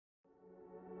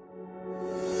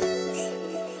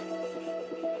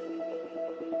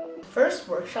first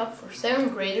workshop for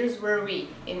 7th graders where we,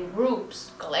 in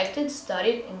groups, collected,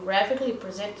 studied, and graphically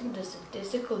presented the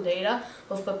statistical data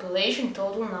of population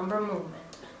total number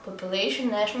movement, population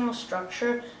national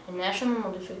structure, and national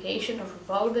modification of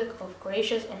Republic of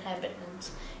Croatia's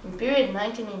inhabitants in period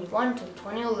 1981 to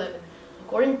 2011,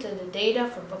 according to the data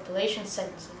for population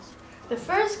census. The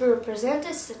first group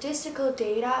presented statistical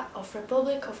data of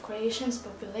Republic of Croatia's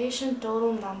population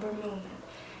total number movement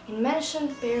in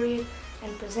mentioned period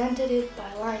and presented it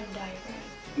by line diagram.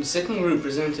 The second group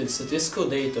presented statistical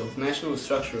data of national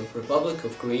structure of Republic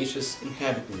of Croatia's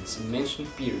inhabitants in mentioned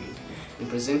period and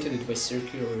presented it by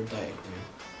circular diagram.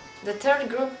 The third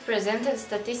group presented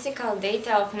statistical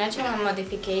data of natural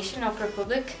modification of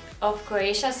Republic of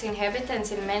Croatia's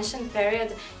inhabitants in mentioned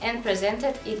period and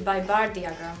presented it by bar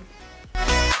diagram.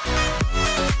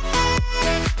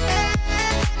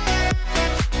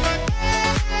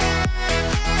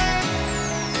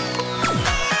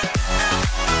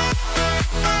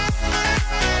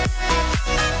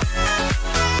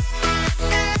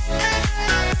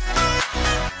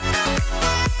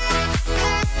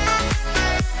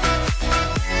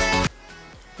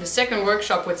 The second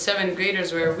workshop with 7th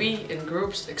graders where we, in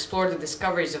groups, explored the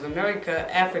discoveries of America,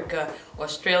 Africa,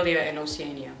 Australia and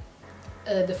Oceania.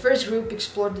 The first group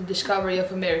explored the discovery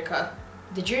of America,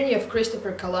 the journey of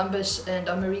Christopher Columbus and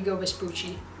Amerigo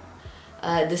Vespucci.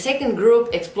 The second group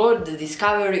explored the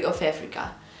discovery of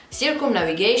Africa,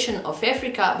 circumnavigation of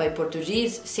Africa by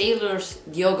Portuguese sailors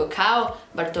Diogo Cao,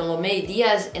 Bartolomé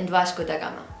Diaz and Vasco da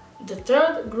Gama. The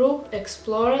third group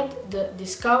explored the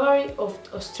discovery of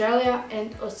Australia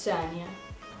and Oceania.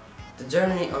 The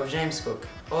journey of James Cook.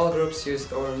 All groups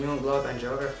used our new globe and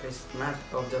geography's map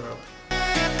of the world.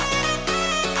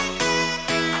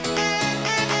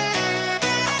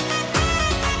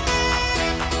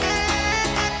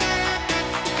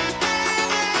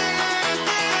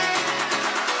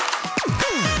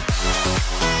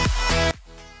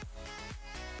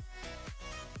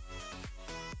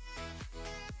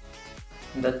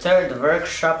 The third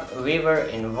workshop, we were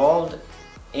involved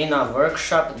in a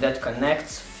workshop that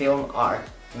connects film art,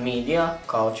 media,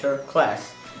 culture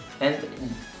class, and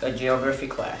a geography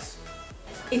class.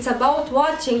 It's about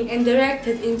watching and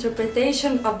directed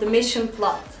interpretation of the mission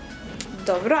plot.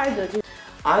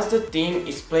 As the theme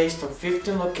is placed on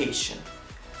 15 locations,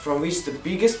 from which the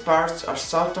biggest parts are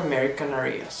South American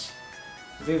areas.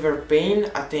 We were paying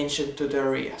attention to the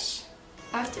areas.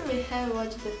 After we have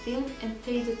watched the film and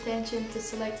paid attention to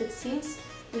selected scenes,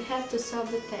 we have to solve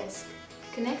the task,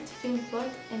 connect film plot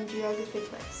and geography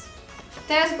class.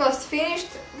 Task was finished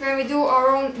when we do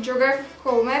our own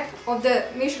geographical map of the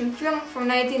mission film from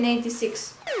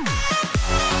 1986.